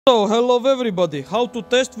So hello everybody, how to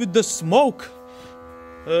test with the smoke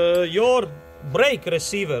your brake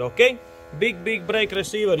receiver, okay? Big brake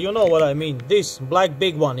receiver, you know what I mean, this black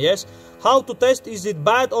big one, yes? How to test, is it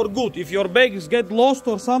bad or good? If your brakes get lost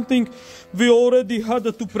or something, we already had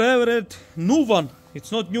to prepare new one.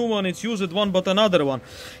 It's not new one, it's used one, but another one.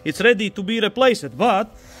 It's ready to be replaced,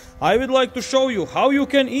 but I would like to show you how you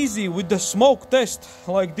can easy with the smoke test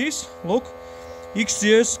like this. Look,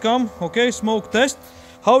 XCS come, okay, smoke test.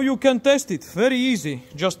 How you can test it? Very easy.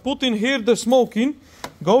 Just put in here the smoke in,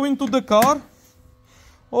 go into the car.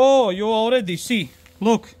 Oh, you already see.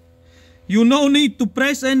 Look, you no need to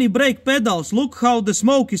press any brake pedals. Look how the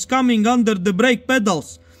smoke is coming under the brake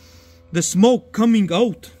pedals. The smoke coming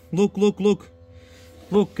out. Look.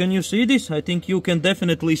 Look, can you see this? I think you can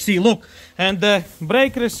definitely see. Look, and the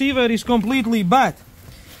brake receiver is completely bad.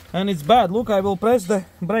 And it's bad. Look, I will press the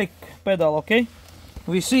brake pedal, okay?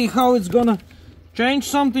 We see how it's gonna change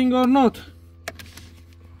something or not.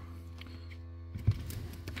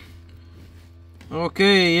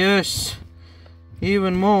 Okay, yes.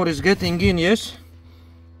 Even more is getting in, yes?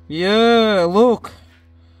 Yeah, look.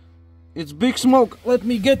 It's big smoke. Let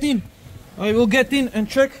me get in. I will get in and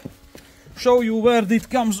check. Show you where it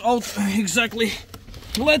comes out exactly.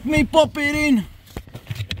 Let me pop it in.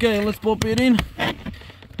 Okay, let's pop it in.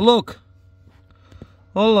 Look.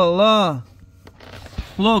 Oh la la.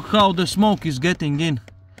 Look how the smoke is getting in.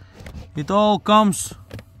 It all comes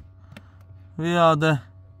via the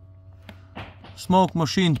smoke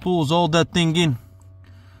machine, pulls all that thing in.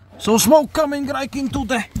 So smoke coming right into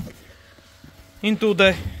the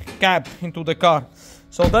cab, into the car.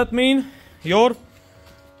 So that means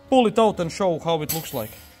pull it out and show how it looks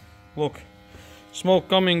like. Look, smoke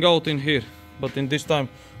coming out in here, but in this time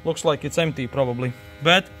looks like it's empty probably.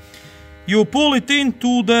 But you pull it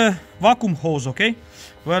into the vacuum hose, okay?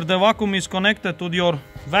 Where the vacuum is connected to your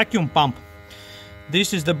vacuum pump.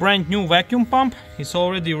 This is the brand new vacuum pump. It's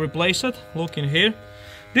already replaced. Look in here.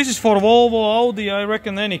 This is for Volvo, Audi, I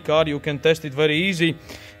reckon any car. You can test it very easy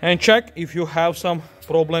and check if you have some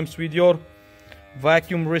problems with your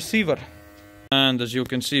vacuum receiver. And as you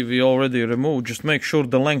can see, we already removed. Just make sure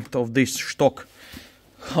the length of this stock.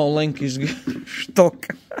 How long is stock?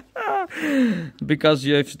 Because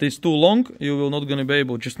if it is too long, you will not gonna be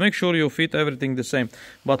able. Just make sure you fit everything the same.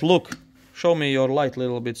 But look, show me your light a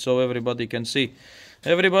little bit so everybody can see.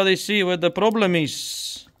 Everybody see where the problem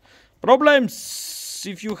is. Problems!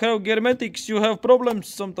 If you have hermetics, you have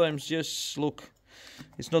problems sometimes. Yes, look.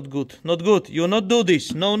 It's not good. Not good. You not do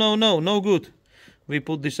this. No, no good. We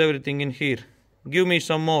put this everything in here. Give me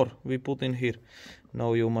some more. We put in here.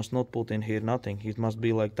 No, you must not put in here nothing. It must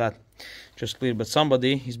be like that. Just clear. But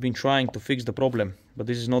somebody has been trying to fix the problem. But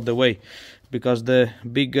this is not the way. Because the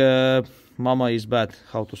big mama is bad.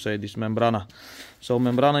 How to say this? Membrana. So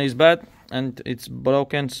membrana is bad. And it's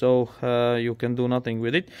broken. So you can do nothing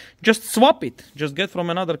with it. Just swap it. Just get from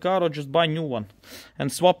another car or just buy a new one. And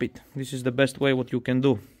swap it. This is the best way what you can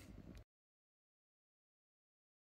do.